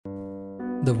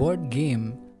The word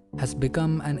game has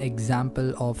become an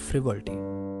example of frivolity,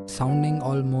 sounding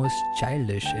almost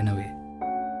childish in a way.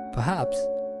 Perhaps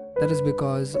that is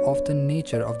because of the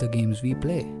nature of the games we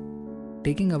play.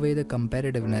 Taking away the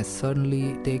competitiveness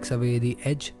certainly takes away the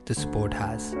edge the sport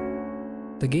has.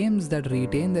 The games that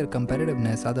retain their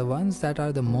competitiveness are the ones that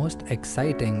are the most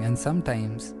exciting and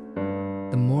sometimes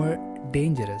the more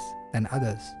dangerous than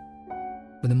others.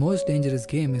 But the most dangerous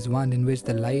game is one in which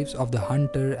the lives of the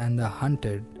hunter and the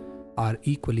hunted are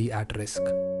equally at risk.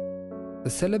 The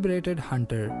celebrated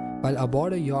hunter, while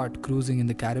aboard a yacht cruising in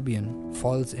the Caribbean,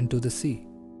 falls into the sea.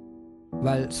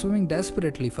 While swimming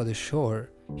desperately for the shore,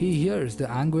 he hears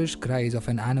the anguished cries of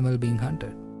an animal being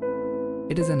hunted.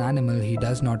 It is an animal he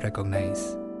does not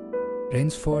recognize.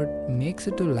 Rainsford makes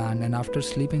it to land, and after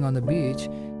sleeping on the beach,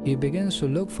 he begins to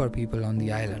look for people on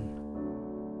the island.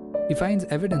 He finds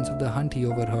evidence of the hunt he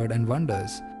overheard and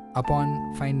wonders,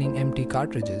 upon finding empty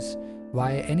cartridges,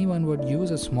 why anyone would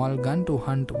use a small gun to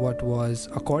hunt what was,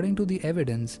 according to the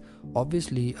evidence,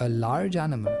 obviously a large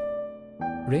animal.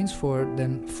 Rainsford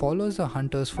then follows the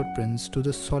hunter's footprints to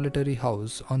the solitary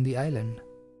house on the island.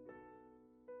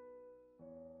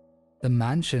 The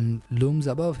mansion looms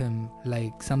above him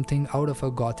like something out of a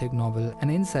gothic novel,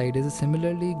 and inside is a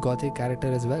similarly gothic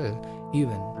character as well,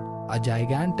 Even, a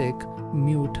gigantic,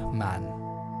 mute man.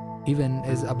 Even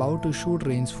is about to shoot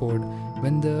Rainsford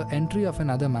when the entry of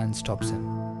another man stops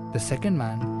him. The second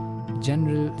man,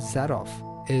 General Zaroff,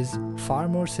 is far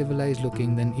more civilized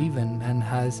looking than Even and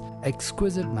has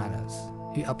exquisite manners.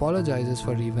 He apologizes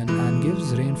for Even and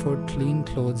gives Rainsford clean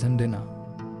clothes and dinner.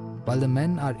 While the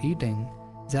men are eating,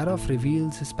 Zaroff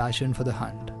reveals his passion for the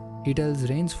hunt. He tells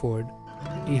Rainsford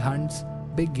he hunts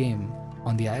big game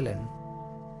on the island,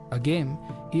 a game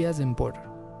he has imported.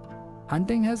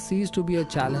 Hunting has ceased to be a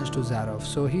challenge to Zaroff,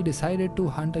 so he decided to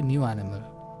hunt a new animal,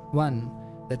 one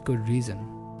that could reason.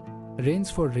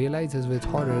 Rainsford realizes with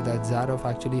horror that Zaroff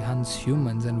actually hunts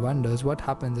humans and wonders what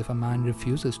happens if a man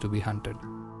refuses to be hunted.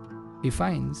 He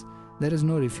finds there is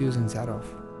no refusing Zaroff,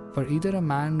 for either a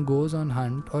man goes on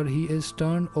hunt or he is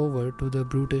turned over to the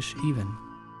brutish Even.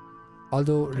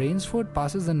 Although Rainsford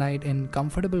passes the night in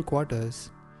comfortable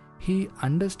quarters, he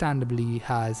understandably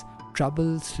has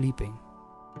trouble sleeping.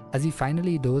 As he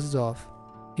finally dozes off,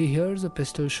 he hears a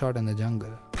pistol shot in the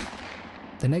jungle.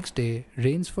 The next day,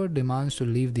 Rainsford demands to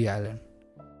leave the island.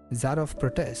 Zaroff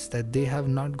protests that they have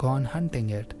not gone hunting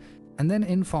yet, and then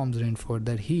informs Rainsford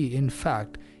that he, in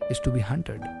fact, is to be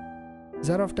hunted.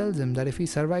 Zaroff tells him that if he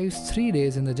survives 3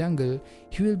 days in the jungle,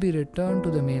 he will be returned to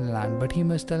the mainland, but he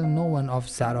must tell no one of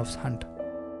Zaroff's hunt.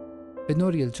 With no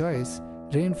real choice,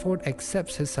 Rainsford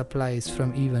accepts his supplies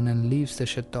from Even and leaves the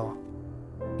chateau.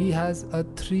 He has a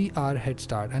 3-hour head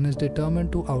start and is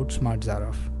determined to outsmart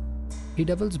Zaroff. He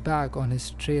doubles back on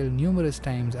his trail numerous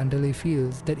times until he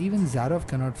feels that even Zaroff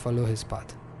cannot follow his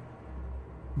path.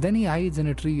 Then he hides in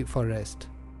a tree for rest.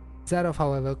 Zaroff,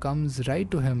 however, comes right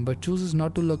to him but chooses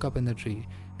not to look up in the tree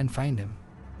and find him.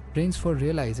 Rainsford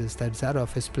realizes that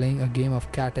Zaroff is playing a game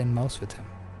of cat and mouse with him.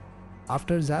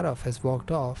 After Zaroff has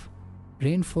walked off,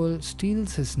 Rainsford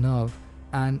steals his nerve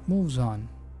and moves on.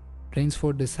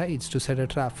 Rainsford decides to set a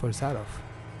trap for Zaroff.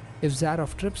 If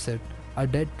Zaroff trips it, a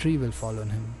dead tree will fall on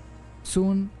him.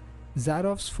 Soon,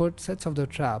 Zaroff's foot sets off the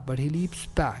trap, but he leaps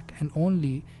back and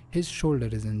only his shoulder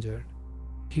is injured.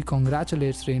 He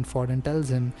congratulates Rainsford and tells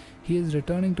him he is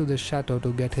returning to the chateau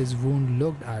to get his wound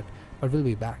looked at but will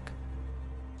be back.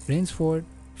 Rainsford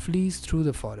flees through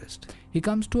the forest. He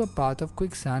comes to a path of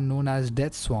quicksand known as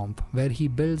Death Swamp, where he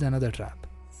builds another trap.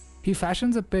 He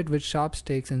fashions a pit with sharp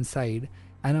stakes inside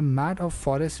and a mat of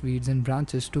forest weeds and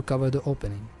branches to cover the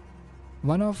opening.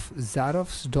 One of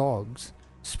Zaroff's dogs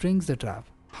springs the trap,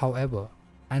 however,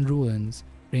 and ruins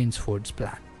Rainsford's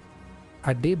plan.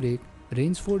 At daybreak,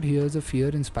 Rainsford hears a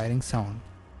fear-inspiring sound,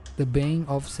 the baying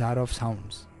of Zaroff's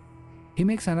hounds. He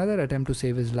makes another attempt to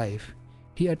save his life.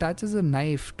 He attaches a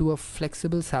knife to a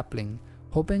flexible sapling,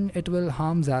 hoping it will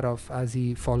harm Zaroff as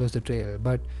he follows the trail,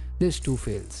 but this too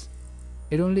fails.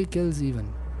 It only kills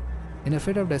Even. In a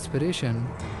fit of desperation,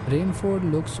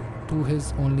 Rainsford looks to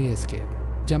his only escape,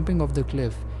 jumping off the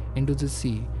cliff into the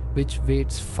sea, which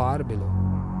waits far below.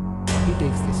 He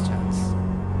takes this chance.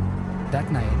 That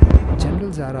night,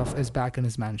 General Zaroff is back in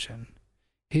his mansion.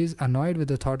 He is annoyed with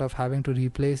the thought of having to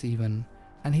replace Even,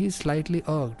 and he is slightly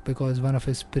irked because one of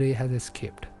his prey has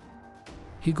escaped.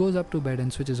 He goes up to bed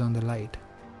and switches on the light.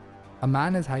 A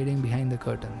man is hiding behind the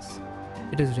curtains.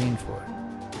 It is Rainsford.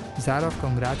 Zaroff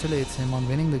congratulates him on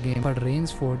winning the game, but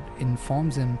Rainsford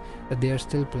informs him that they are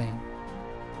still playing.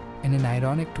 In an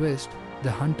ironic twist,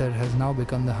 the hunter has now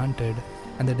become the hunted,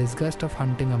 and the disgust of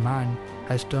hunting a man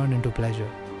has turned into pleasure.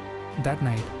 That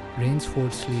night,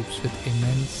 Rainsford sleeps with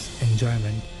immense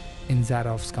enjoyment in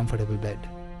Zarof's comfortable bed.